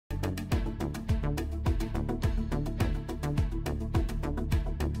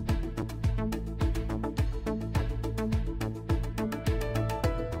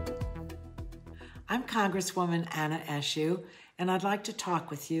I'm Congresswoman Anna Eshoo, and I'd like to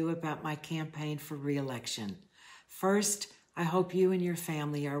talk with you about my campaign for re-election. First, I hope you and your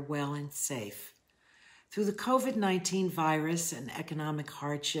family are well and safe. Through the COVID-19 virus and economic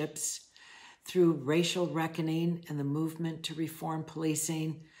hardships, through racial reckoning and the movement to reform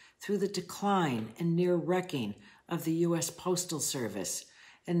policing, through the decline and near wrecking of the U.S. Postal Service,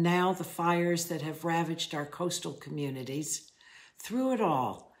 and now the fires that have ravaged our coastal communities, through it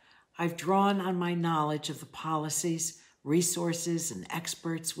all, I've drawn on my knowledge of the policies, resources, and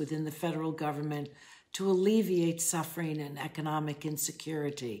experts within the federal government to alleviate suffering and economic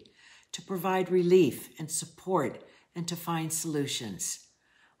insecurity, to provide relief and support, and to find solutions.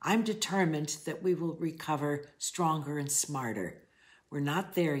 I'm determined that we will recover stronger and smarter. We're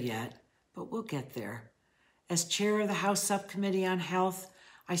not there yet, but we'll get there. As chair of the House Subcommittee on Health,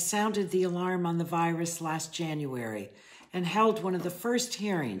 I sounded the alarm on the virus last January and held one of the first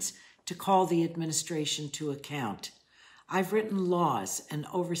hearings to call the administration to account. I've written laws and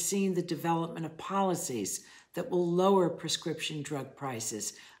overseen the development of policies that will lower prescription drug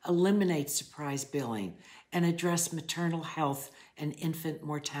prices, eliminate surprise billing, and address maternal health and infant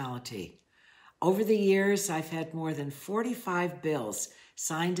mortality. Over the years, I've had more than 45 bills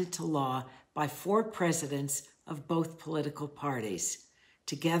signed into law by 4 presidents of both political parties.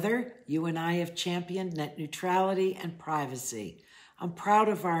 Together, you and I have championed net neutrality and privacy. I'm proud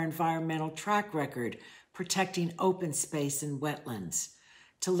of our environmental track record, protecting open space and wetlands.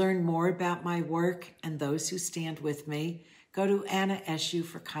 To learn more about my work and those who stand with me, go to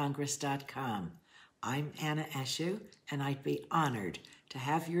AnnaEshooForCongress.com. I'm Anna Eshoo, and I'd be honored to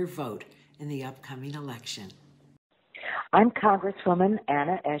have your vote in the upcoming election. I'm Congresswoman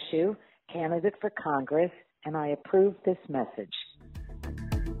Anna Eshoo, candidate for Congress, and I approve this message.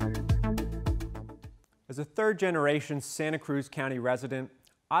 As a third-generation Santa Cruz County resident,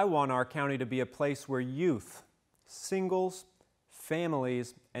 I want our county to be a place where youth, singles,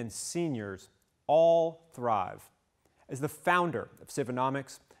 families, and seniors all thrive. As the founder of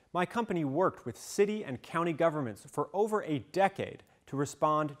Civonomics, my company worked with city and county governments for over a decade to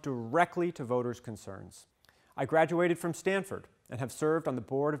respond directly to voters' concerns. I graduated from Stanford and have served on the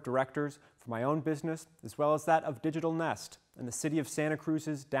board of directors for my own business as well as that of Digital Nest and the City of Santa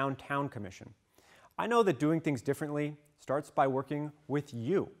Cruz's Downtown Commission. I know that doing things differently starts by working with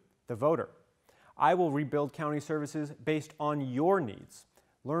you, the voter. I will rebuild county services based on your needs,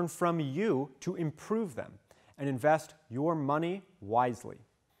 learn from you to improve them, and invest your money wisely.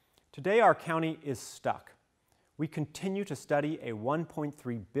 Today, our county is stuck. We continue to study a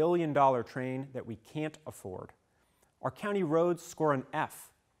 $1.3 billion train that we can't afford. Our county roads score an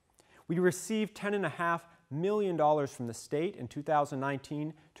F. We received $10.5 million from the state in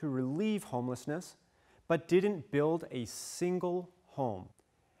 2019 to relieve homelessness, but didn't build a single home.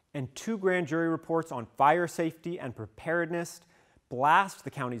 And 2 grand jury reports on fire safety and preparedness blast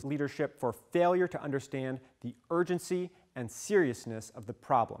the county's leadership for failure to understand the urgency and seriousness of the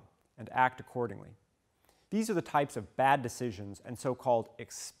problem and act accordingly. These are the types of bad decisions and so-called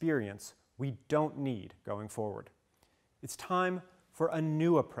experience we don't need going forward. It's time for a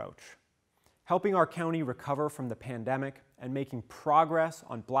new approach. Helping our county recover from the pandemic and making progress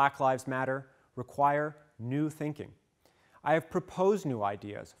on Black Lives Matter require new thinking. I have proposed new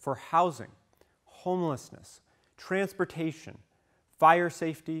ideas for housing, homelessness, transportation, fire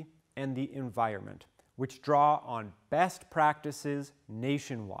safety, and the environment, which draw on best practices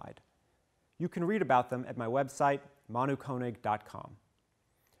nationwide. You can read about them at my website, manukoenig.com.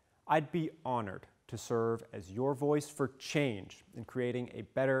 I'd be honored to serve as your voice for change in creating a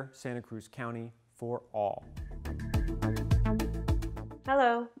better Santa Cruz County for all.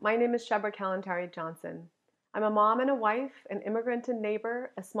 Hello, my name is Shebra Kalantari Johnson. I'm a mom and a wife, an immigrant and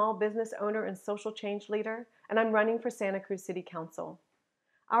neighbor, a small business owner and social change leader, and I'm running for Santa Cruz City Council.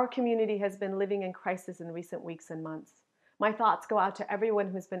 Our community has been living in crisis in recent weeks and months. My thoughts go out to everyone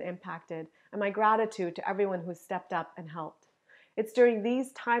who's been impacted, and my gratitude to everyone who's stepped up and helped. It's during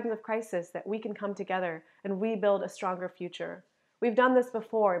these times of crisis that we can come together and rebuild a stronger future. We've done this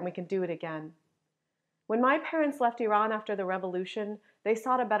before, and we can do it again. When my parents left Iran after the revolution, they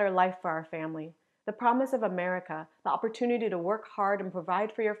sought a better life for our family. The promise of America, the opportunity to work hard and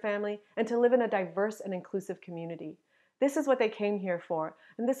provide for your family, and to live in a diverse and inclusive community. This is what they came here for,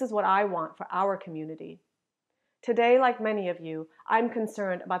 and this is what I want for our community. Today, like many of you, I'm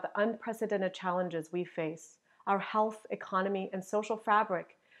concerned about the unprecedented challenges we face. Our health, economy, and social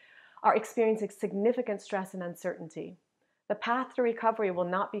fabric are experiencing significant stress and uncertainty. The path to recovery will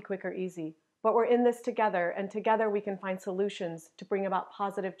not be quick or easy, but we're in this together, and together we can find solutions to bring about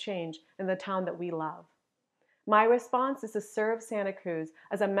positive change in the town that we love. My response is to serve Santa Cruz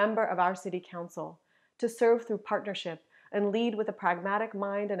as a member of our City Council, to serve through partnership and lead with a pragmatic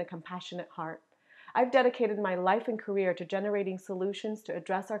mind and a compassionate heart. I've dedicated my life and career to generating solutions to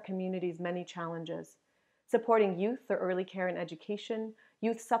address our community's many challenges, supporting youth through early care and education,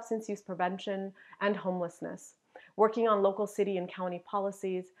 youth substance use prevention, and homelessness, working on local city and county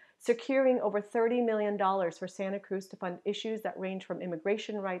policies, securing over $30 million for Santa Cruz to fund issues that range from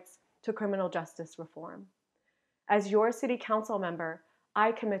immigration rights to criminal justice reform. As your City Council member,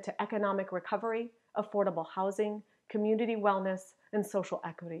 I commit to economic recovery, affordable housing, community wellness, and social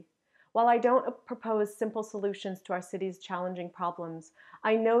equity. While I don't propose simple solutions to our city's challenging problems,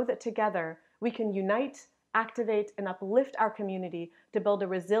 I know that together we can unite, activate, and uplift our community to build a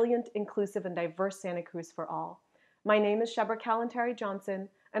resilient, inclusive, and diverse Santa Cruz for all. My name is Shebra Kalantari Johnson,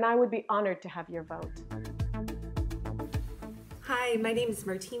 and I would be honored to have your vote. Hi, my name is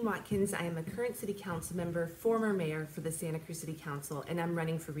Martine Watkins. I am a current City Council member, former mayor for the Santa Cruz City Council, and I'm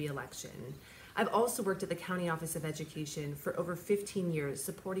running for re-election. I've also worked at the County Office of Education for over 15 years,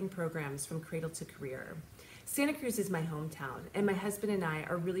 supporting programs from cradle to career. Santa Cruz is my hometown, and my husband and I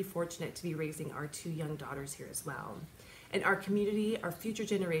are really fortunate to be raising our 2 young daughters here as well. And our community, our future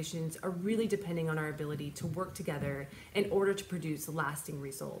generations, are really depending on our ability to work together in order to produce lasting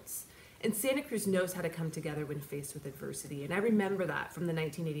results. And Santa Cruz knows how to come together when faced with adversity, and I remember that from the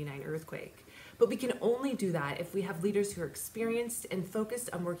 1989 earthquake. But we can only do that if we have leaders who are experienced and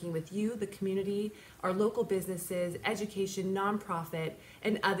focused on working with you, the community, our local businesses, education, nonprofit,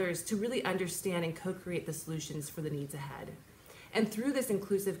 and others to really understand and co-create the solutions for the needs ahead. And through this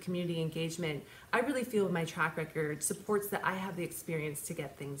inclusive community engagement, I really feel my track record supports that I have the experience to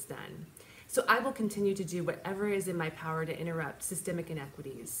get things done. So I will continue to do whatever is in my power to interrupt systemic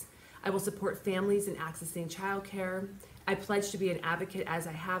inequities. I will support families in accessing childcare. I pledge to be an advocate, as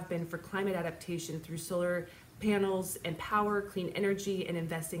I have been, for climate adaptation through solar panels and power, clean energy, and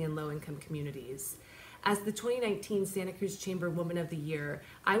investing in low-income communities. As the 2019 Santa Cruz Chamber Woman of the Year,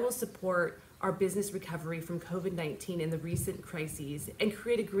 I will support our business recovery from COVID-19 and the recent crises and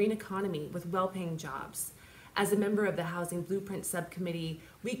create a green economy with well-paying jobs. As a member of the Housing Blueprint Subcommittee,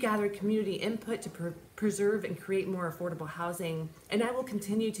 we gather community input to preserve and create more affordable housing, and I will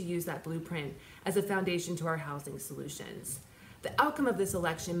continue to use that blueprint as a foundation to our housing solutions. The outcome of this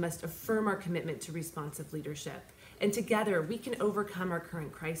election must affirm our commitment to responsive leadership, and together we can overcome our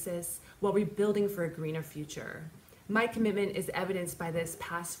current crisis while rebuilding for a greener future. My commitment is evidenced by this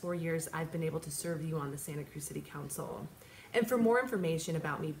past 4 years I've been able to serve you on the Santa Cruz City Council. And for more information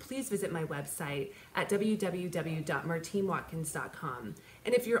about me, please visit my website at www.martinewatkins.com.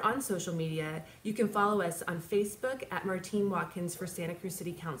 And if you're on social media, you can follow us on Facebook at Martine Watkins for Santa Cruz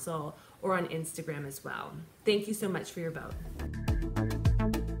City Council or on Instagram as well. Thank you so much for your vote.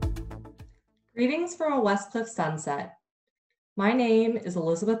 Greetings from a Westcliff sunset. My name is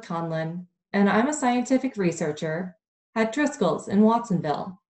Elizabeth Conlon, and I'm a scientific researcher at Driscoll's in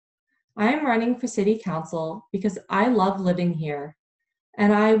Watsonville. I am running for City Council because I love living here,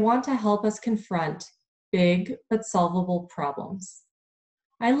 and I want to help us confront big but solvable problems.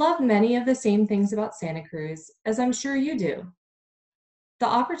 I love many of the same things about Santa Cruz as I'm sure you do. The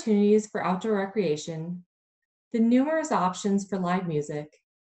opportunities for outdoor recreation, the numerous options for live music,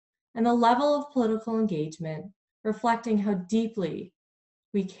 and the level of political engagement reflecting how deeply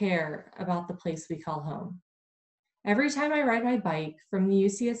we care about the place we call home. Every time I ride my bike from the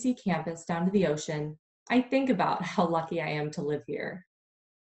UCSC campus down to the ocean, I think about how lucky I am to live here.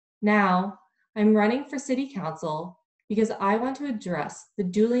 Now, I'm running for City Council because I want to address the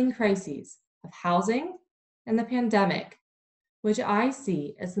dueling crises of housing and the pandemic, which I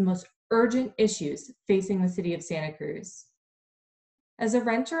see as the most urgent issues facing the city of Santa Cruz. As a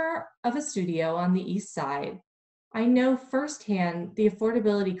renter of a studio on the East Side, I know firsthand the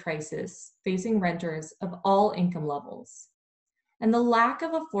affordability crisis facing renters of all income levels. And the lack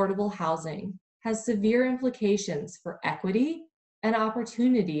of affordable housing has severe implications for equity and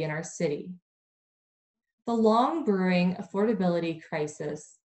opportunity in our city. The long brewing affordability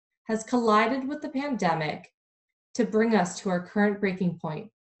crisis has collided with the pandemic to bring us to our current breaking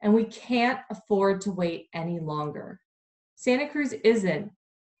point, and we can't afford to wait any longer. Santa Cruz isn't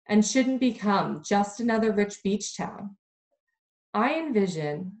and shouldn't become just another rich beach town. I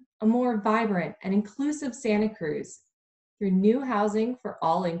envision a more vibrant and inclusive Santa Cruz through new housing for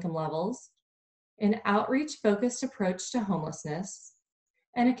all income levels, an outreach-focused approach to homelessness,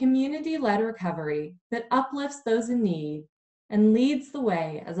 and a community-led recovery that uplifts those in need and leads the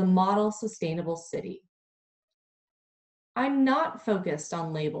way as a model sustainable city. I'm not focused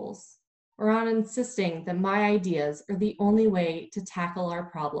on labels or on insisting that my ideas are the only way to tackle our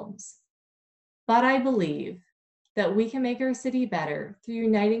problems. But I believe that we can make our city better through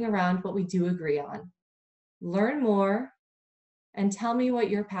uniting around what we do agree on. Learn more and tell me what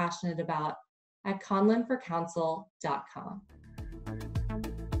you're passionate about at conlonforcouncil.com.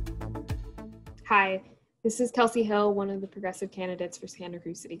 Hi, this is Kelsey Hill, one of the progressive candidates for Santa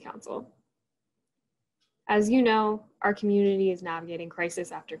Cruz City Council. As you know, our community is navigating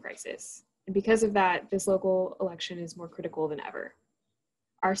crisis after crisis, and because of that, this local election is more critical than ever.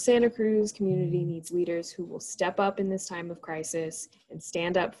 Our Santa Cruz community needs leaders who will step up in this time of crisis and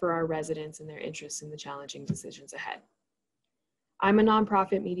stand up for our residents and their interests in the challenging decisions ahead. I'm a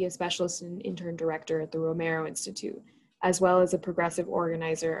nonprofit media specialist and intern director at the Romero Institute, as well as a progressive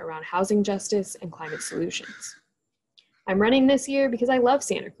organizer around housing justice and climate solutions. I'm running this year because I love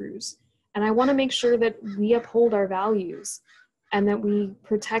Santa Cruz, and I want to make sure that we uphold our values and that we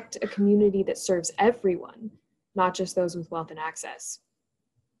protect a community that serves everyone, not just those with wealth and access.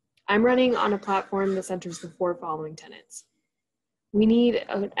 I'm running on a platform that centers the four following tenets. We need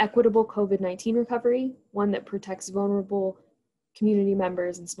an equitable COVID-19 recovery, one that protects vulnerable community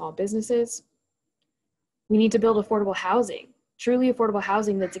members and small businesses. We need to build affordable housing, truly affordable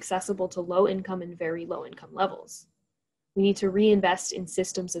housing that's accessible to low income and very low income levels. We need to reinvest in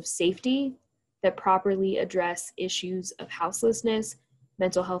systems of safety that properly address issues of houselessness,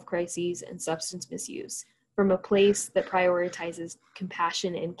 mental health crises, and substance misuse from a place that prioritizes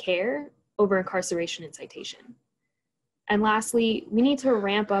compassion and care over incarceration and citation. And lastly, we need to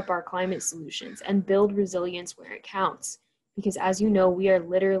ramp up our climate solutions and build resilience where it counts, because as you know, we are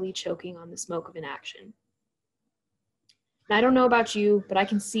literally choking on the smoke of inaction. And I don't know about you, but I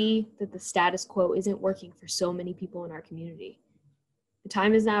can see that the status quo isn't working for so many people in our community. The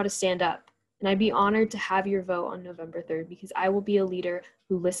time is now to stand up, and I'd be honored to have your vote on November 3rd because I will be a leader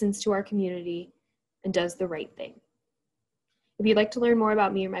who listens to our community and does the right thing. If you'd like to learn more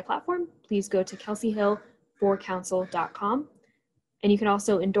about me or my platform, please go to kelseyhillforcouncil.com, and you can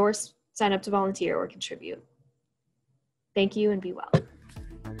also endorse, sign up to volunteer, or contribute. Thank you and be well.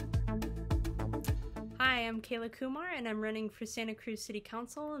 Hi, I'm Kayla Kumar, and I'm running for Santa Cruz City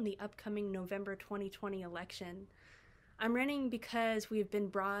Council in the upcoming November 2020 election. I'm running because we have been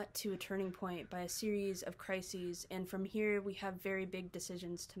brought to a turning point by a series of crises, and from here we have very big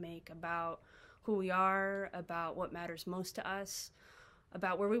decisions to make about who we are, about what matters most to us,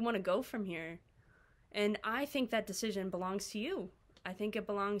 about where we want to go from here. And I think that decision belongs to you. I think it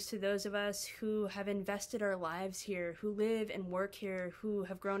belongs to those of us who have invested our lives here, who live and work here, who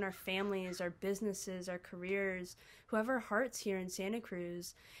have grown our families, our businesses, our careers, who have our hearts here in Santa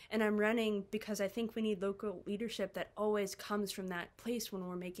Cruz. And I'm running because I think we need local leadership that always comes from that place when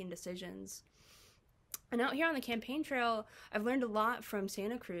we're making decisions. And out here on the campaign trail, I've learned a lot from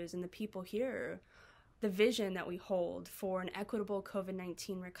Santa Cruz and the people here. The vision that we hold for an equitable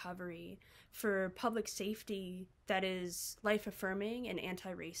COVID-19 recovery, for public safety that is life-affirming and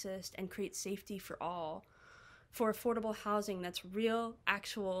anti-racist and creates safety for all, for affordable housing that's real,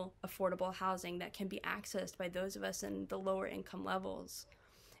 actual affordable housing that can be accessed by those of us in the lower income levels,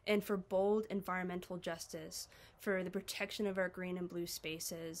 and for bold environmental justice, for the protection of our green and blue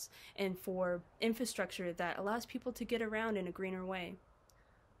spaces, and for infrastructure that allows people to get around in a greener way.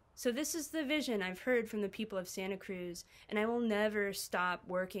 So this is the vision I've heard from the people of Santa Cruz, and I will never stop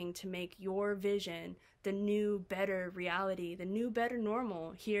working to make your vision the new, better reality, the new, better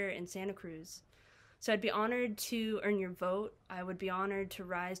normal here in Santa Cruz. So I'd be honored to earn your vote. I would be honored to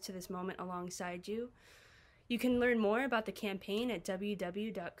rise to this moment alongside you. You can learn more about the campaign at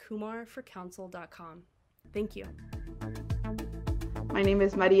www.kumarforcouncil.com. Thank you. My name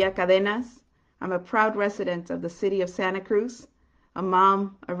is Maria Cadenas. I'm a proud resident of the city of Santa Cruz, a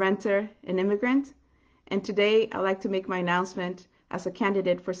mom, a renter, an immigrant, and today I'd like to make my announcement as a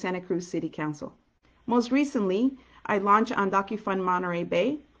candidate for Santa Cruz City Council. Most recently, I launched Undocumented Monterey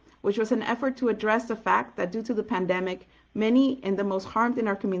Bay, which was an effort to address the fact that due to the pandemic, many and the most harmed in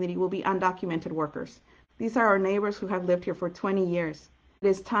our community will be undocumented workers. These are our neighbors who have lived here for 20 years. It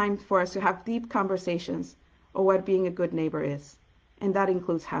is time for us to have deep conversations on what being a good neighbor is, and that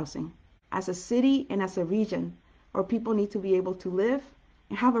includes housing. As a city and as a region, our people need to be able to live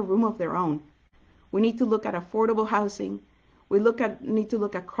and have a room of their own. We need to look at affordable housing. We need to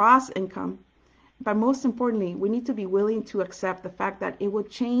look at cross income. But most importantly, we need to be willing to accept the fact that it will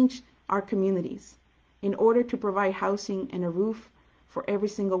change our communities in order to provide housing and a roof for every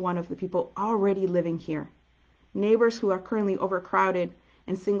single one of the people already living here. Neighbors who are currently overcrowded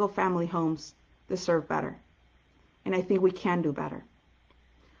in single-family homes deserve better. And I think we can do better.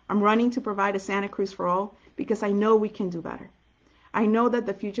 I'm running to provide a Santa Cruz for all because I know we can do better. I know that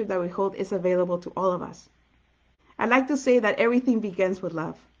the future that we hold is available to all of us. I'd like to say that everything begins with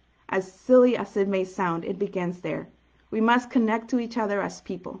love. As silly as it may sound, it begins there. We must connect to each other as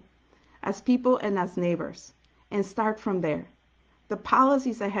people and as neighbors, and start from there. The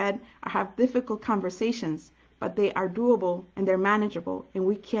policies ahead have difficult conversations, but they are doable and they're manageable, and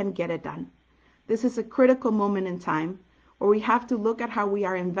we can get it done. This is a critical moment in time where we have to look at how we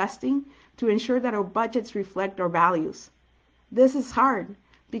are investing to ensure that our budgets reflect our values. This is hard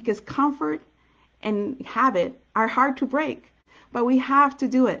because comfort and habit are hard to break, but we have to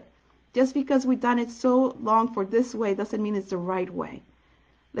do it. Just because we've done it so long for this way doesn't mean it's the right way.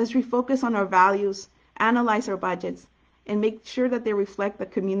 Let's refocus on our values, analyze our budgets, and make sure that they reflect the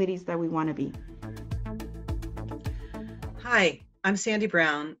communities that we want to be. Hi, I'm Sandy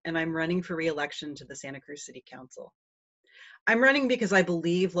Brown, and I'm running for re-election to the Santa Cruz City Council. I'm running because I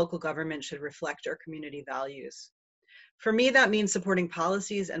believe local government should reflect our community values. For me, that means supporting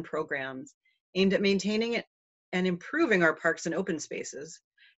policies and programs aimed at maintaining it and improving our parks and open spaces,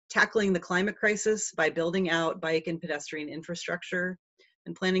 tackling the climate crisis by building out bike and pedestrian infrastructure,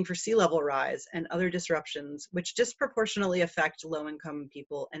 and planning for sea level rise and other disruptions which disproportionately affect low-income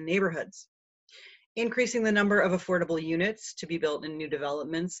people and neighborhoods, increasing the number of affordable units to be built in new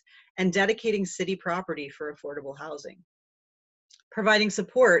developments, and dedicating city property for affordable housing, providing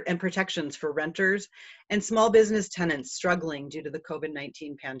support and protections for renters and small business tenants struggling due to the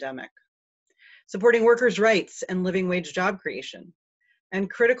COVID-19 pandemic, supporting workers' rights and living wage job creation,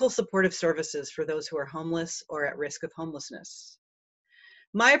 and critical supportive services for those who are homeless or at risk of homelessness.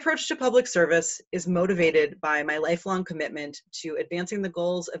 My approach to public service is motivated by my lifelong commitment to advancing the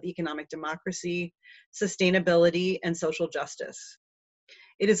goals of economic democracy, sustainability, and social justice.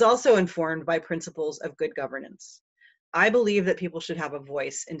 It is also informed by principles of good governance. I believe that people should have a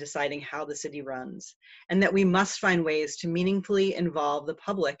voice in deciding how the city runs, and that we must find ways to meaningfully involve the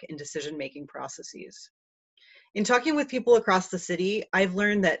public in decision-making processes. In talking with people across the city, I've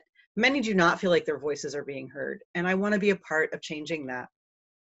learned that many do not feel like their voices are being heard, and I want to be a part of changing that.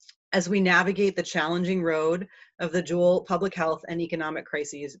 As we navigate the challenging road of the dual public health and economic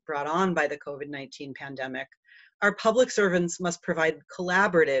crises brought on by the COVID-19 pandemic, our public servants must provide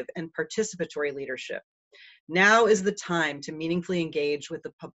collaborative and participatory leadership. Now is the time to meaningfully engage with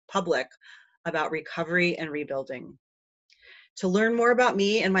the public about recovery and rebuilding. To learn more about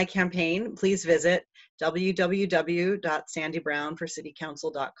me and my campaign, please visit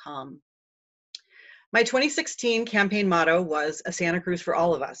www.sandybrownforcitycouncil.com. My 2016 campaign motto was "A Santa Cruz for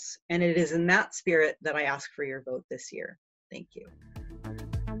All of Us," and it is in that spirit that I ask for your vote this year. Thank you.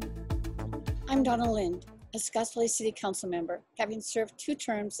 I'm Donna Lind, a Scotts Valley City Council member, having served 2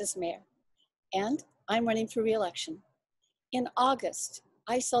 terms as mayor, and I'm running for re-election. In August,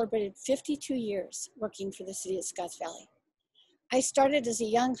 I celebrated 52 years working for the city of Scotts Valley. I started as a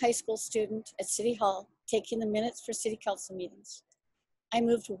young high school student at City Hall, taking the minutes for city council meetings. I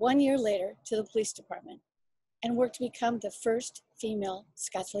moved 1 year later to the police department and worked to become the first female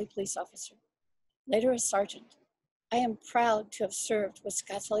Scotts Valley police officer, later a sergeant. I am proud to have served with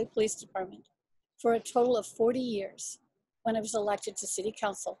Scotts Valley Police Department for a total of 40 years when I was elected to City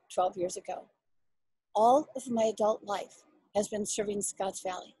Council 12 years ago. All of my adult life has been serving Scotts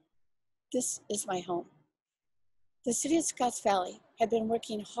Valley. This is my home. The city of Scotts Valley had been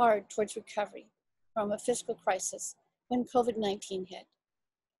working hard towards recovery from a fiscal crisis when COVID-19 hit.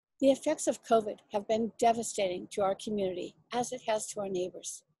 The effects of COVID have been devastating to our community, as it has to our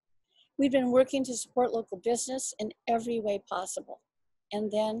neighbors. We've been working to support local business in every way possible,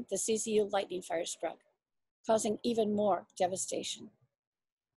 and then the CCU lightning fire struck, causing even more devastation.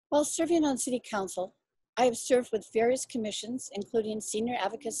 While serving on City Council, I have served with various commissions, including Senior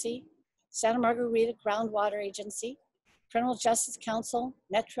Advocacy, Santa Margarita Groundwater Agency, Criminal Justice Council,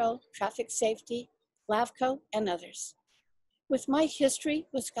 Metro, Traffic Safety, LAVCO, and others. With my history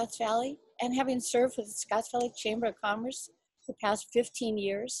with Scotts Valley and having served with the Scotts Valley Chamber of Commerce for the past 15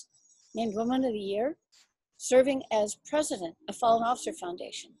 years, named Woman of the Year, serving as president of Fallen Officer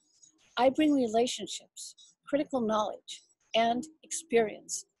Foundation, I bring relationships, critical knowledge, and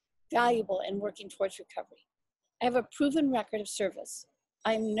experience valuable in working towards recovery. I have a proven record of service.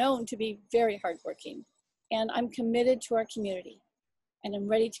 I'm known to be very hardworking, and I'm committed to our community, and I'm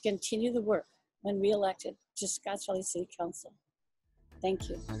ready to continue the work when re-elected to Scotts Valley City Council. Thank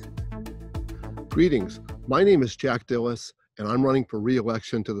you. Greetings. My name is Jack Dillis, and I'm running for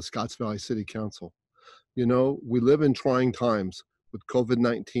re-election to the Scotts Valley City Council. You know, we live in trying times with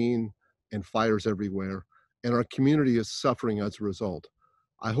COVID-19 and fires everywhere, and our community is suffering as a result.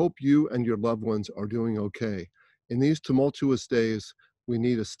 I hope you and your loved ones are doing okay. In these tumultuous days, we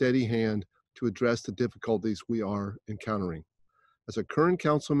need a steady hand to address the difficulties we are encountering. As a current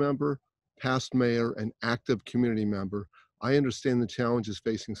council member, past mayor, and active community member, I understand the challenges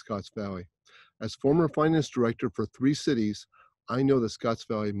facing Scotts Valley. As former finance director for 3 cities, I know that Scotts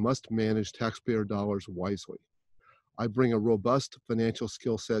Valley must manage taxpayer dollars wisely. I bring a robust financial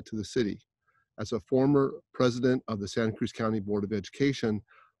skill set to the city. As a former president of the Santa Cruz County Board of Education,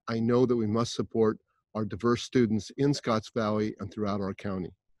 I know that we must support our diverse students in Scotts Valley and throughout our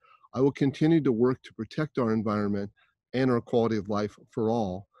county. I will continue to work to protect our environment and our quality of life for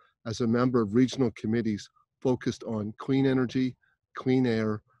all as a member of regional committees focused on clean energy, clean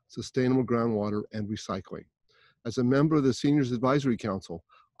air, sustainable groundwater, and recycling. As a member of the Seniors Advisory Council,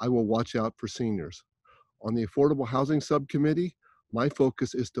 I will watch out for seniors. On the Affordable Housing Subcommittee, my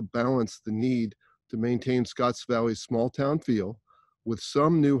focus is to balance the need to maintain Scotts Valley's small town feel with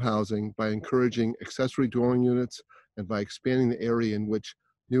some new housing by encouraging accessory dwelling units and by expanding the area in which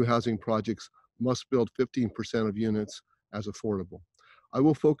new housing projects must build 15% of units as affordable. I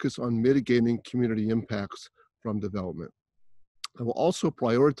will focus on mitigating community impacts from development. I will also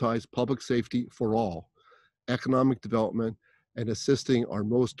prioritize public safety for all, economic development, and assisting our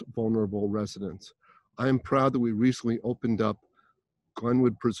most vulnerable residents. I am proud that we recently opened up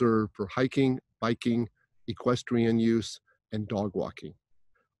Glenwood Preserve for hiking, biking, equestrian use, and dog walking.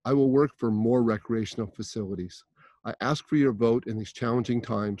 I will work for more recreational facilities. I ask for your vote in these challenging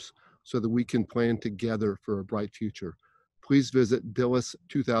times so that we can plan together for a bright future. Please visit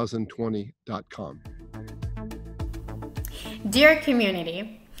dillis2020.com. Dear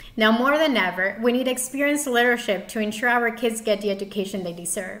community, now more than ever, we need experienced leadership to ensure our kids get the education they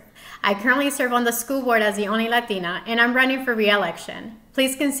deserve. I currently serve on the school board as the only Latina, and I'm running for re-election.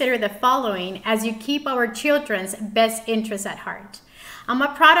 Please consider the following as you keep our children's best interests at heart. I'm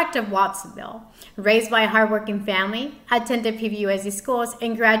a product of Watsonville, raised by a hardworking family, attended PVUSD schools,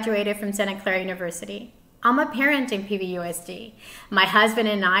 and graduated from Santa Clara University. I'm a parent in PVUSD. My husband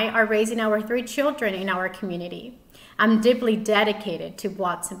and I are raising our 3 children in our community. I'm deeply dedicated to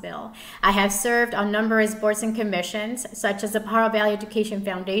Watsonville. I have served on numerous boards and commissions, such as the Powell Valley Education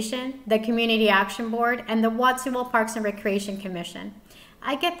Foundation, the Community Action Board, and the Watsonville Parks and Recreation Commission.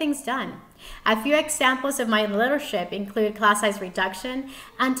 I get things done. A few examples of my leadership include class size reduction,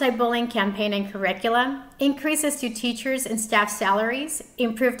 anti-bullying campaign and curriculum, increases to teachers and staff salaries,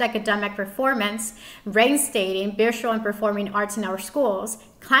 improved academic performance, reinstating visual and performing arts in our schools,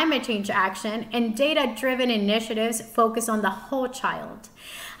 climate change action, and data-driven initiatives focused on the whole child.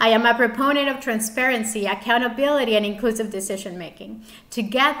 I am a proponent of transparency, accountability, and inclusive decision-making.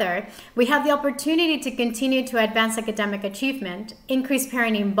 Together, we have the opportunity to continue to advance academic achievement, increase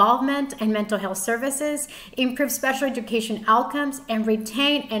parent involvement and mental health services, improve special education outcomes, and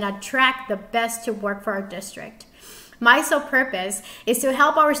retain and attract the best to work for our district. My sole purpose is to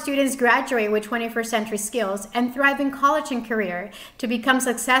help our students graduate with 21st century skills and thrive in college and career to become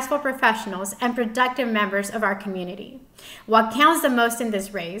successful professionals and productive members of our community. What counts the most in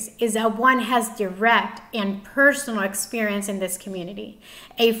this race is that one has direct and personal experience in this community,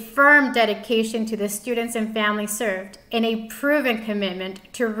 a firm dedication to the students and families served, and a proven commitment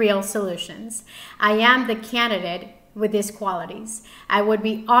to real solutions. I am the candidate with these qualities. I would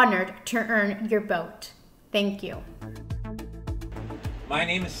be honored to earn your vote. Thank you. My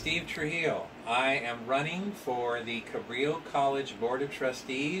name is Steve Trujillo. I am running for the Cabrillo College Board of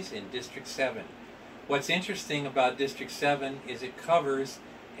Trustees in District 7. What's interesting about District 7 is it covers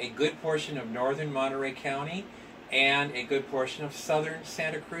a good portion of northern Monterey County and a good portion of southern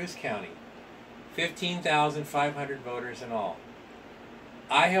Santa Cruz County. 15,500 voters in all.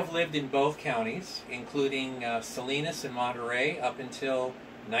 I have lived in both counties, including Salinas and Monterey up until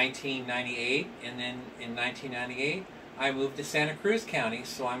 1998, and then in 1998 I moved to Santa Cruz County,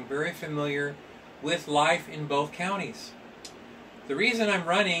 so I'm very familiar with life in both counties. The reason I'm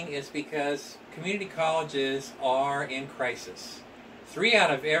running is because community colleges are in crisis. 3 out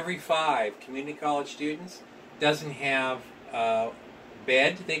of every 5 community college students doesn't have a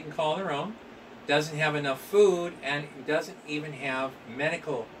bed they can call their own, doesn't have enough food, and doesn't even have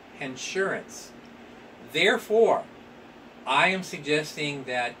medical insurance. Therefore, I am suggesting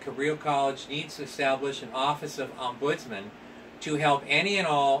that Cabrillo College needs to establish an Office of Ombudsman to help any and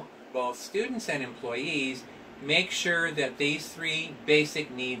all, both students and employees, make sure that these 3 basic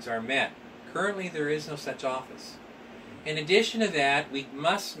needs are met. Currently, there is no such office. In addition to that, we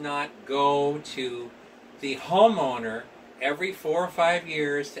must not go to the homeowner every 4 or 5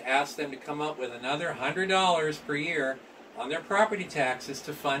 years to ask them to come up with another $100 per year on their property taxes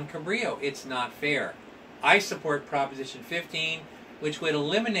to fund Cabrillo. It's not fair. I support Proposition 15, which would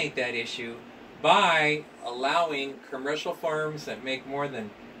eliminate that issue by allowing commercial firms that make more than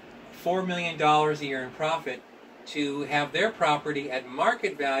 $4 million a year in profit to have their property at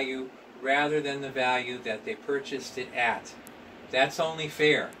market value rather than the value that they purchased it at. That's only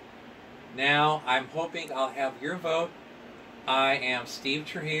fair. Now, I'm hoping I'll have your vote. I am Steve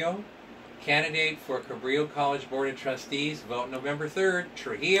Trujillo, candidate for Cabrillo College Board of Trustees. Vote November 3rd,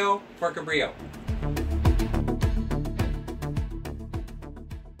 Trujillo for Cabrillo.